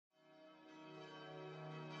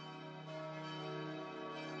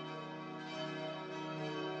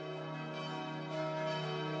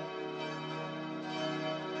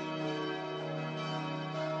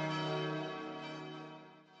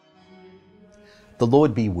The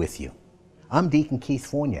Lord be with you. I'm Deacon Keith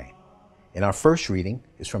Fournier, and our first reading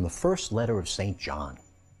is from the first letter of St. John.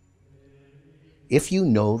 If you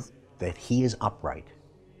know that he is upright,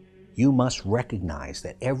 you must recognize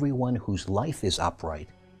that everyone whose life is upright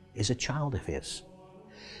is a child of his.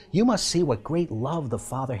 You must see what great love the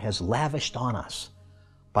Father has lavished on us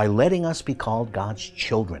by letting us be called God's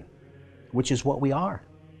children, which is what we are.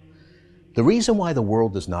 The reason why the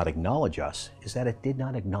world does not acknowledge us is that it did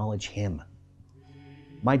not acknowledge him.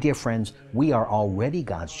 My dear friends, we are already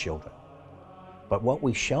God's children, but what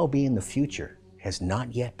we shall be in the future has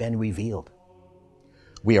not yet been revealed.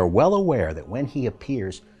 We are well aware that when he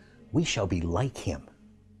appears, we shall be like him,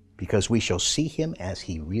 because we shall see him as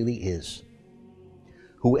he really is.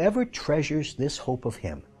 Whoever treasures this hope of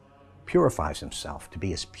him purifies himself to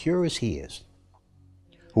be as pure as he is.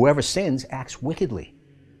 Whoever sins acts wickedly,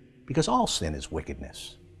 because all sin is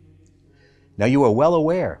wickedness. Now you are well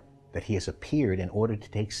aware that he has appeared in order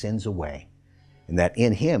to take sins away, and that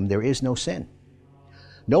in him there is no sin.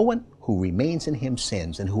 No one who remains in him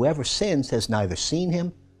sins, and whoever sins has neither seen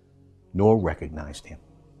him nor recognized him.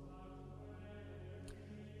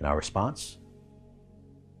 And our response?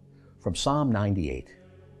 From Psalm 98.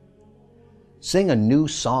 Sing a new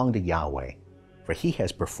song to Yahweh, for he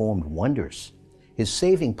has performed wonders. His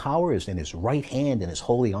saving power is in his right hand and his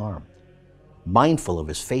holy arm, mindful of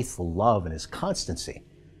his faithful love and his constancy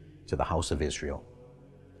to the house of Israel.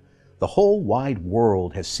 The whole wide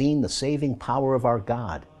world has seen the saving power of our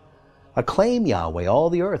God. Acclaim Yahweh, all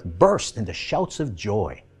the earth, burst into shouts of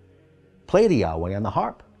joy. Play to Yahweh on the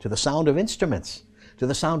harp, to the sound of instruments, to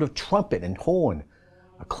the sound of trumpet and horn.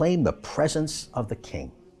 Acclaim the presence of the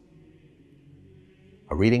King.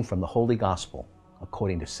 A reading from the Holy Gospel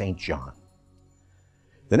according to St. John.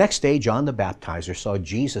 The next day, John the Baptizer saw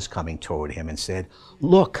Jesus coming toward him and said,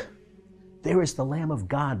 "Look, there is the Lamb of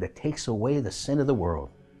God that takes away the sin of the world.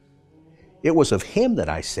 It was of him that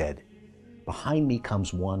I said, 'Behind me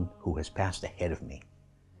comes one who has passed ahead of me,'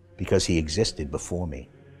 because he existed before me.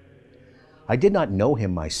 I did not know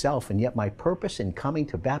him myself, and yet my purpose in coming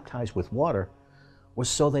to baptize with water was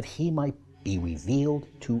so that he might be revealed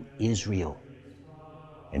to Israel."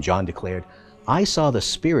 And John declared, "I saw the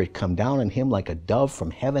Spirit come down on him like a dove from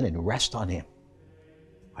heaven and rest on him.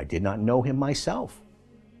 I did not know him myself,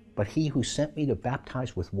 but he who sent me to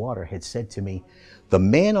baptize with water had said to me, 'The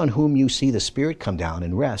man on whom you see the Spirit come down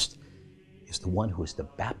and rest is the one who is to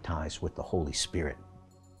baptize with the Holy Spirit.'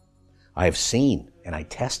 I have seen and I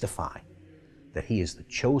testify that he is the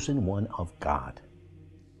chosen one of God."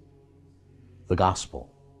 The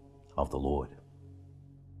Gospel of the Lord.